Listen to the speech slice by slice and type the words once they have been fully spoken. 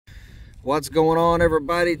What's going on,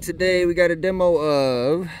 everybody? Today we got a demo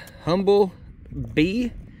of Humble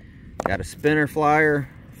Bee. Got a spinner, flyer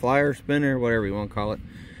spinner, whatever you want to call it.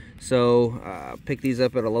 So pick these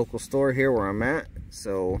up at a local store here where I'm at.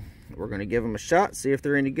 So we're gonna give them a shot, see if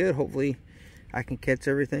they're any good. Hopefully I can catch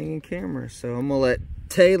everything in camera. So I'm gonna let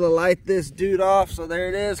Taylor light this dude off. So there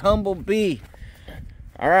it is, Humble Bee.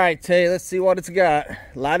 All right, Tay, let's see what it's got.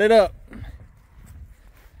 Light it up.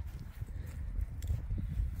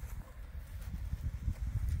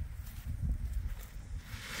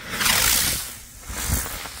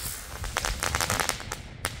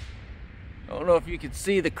 I don't know if you can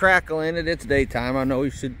see the crackle in it. It's daytime. I know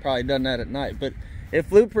we should probably done that at night, but it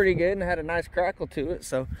flew pretty good and had a nice crackle to it.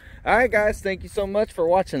 So, all right, guys, thank you so much for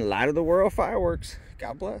watching Light of the World Fireworks.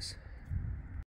 God bless.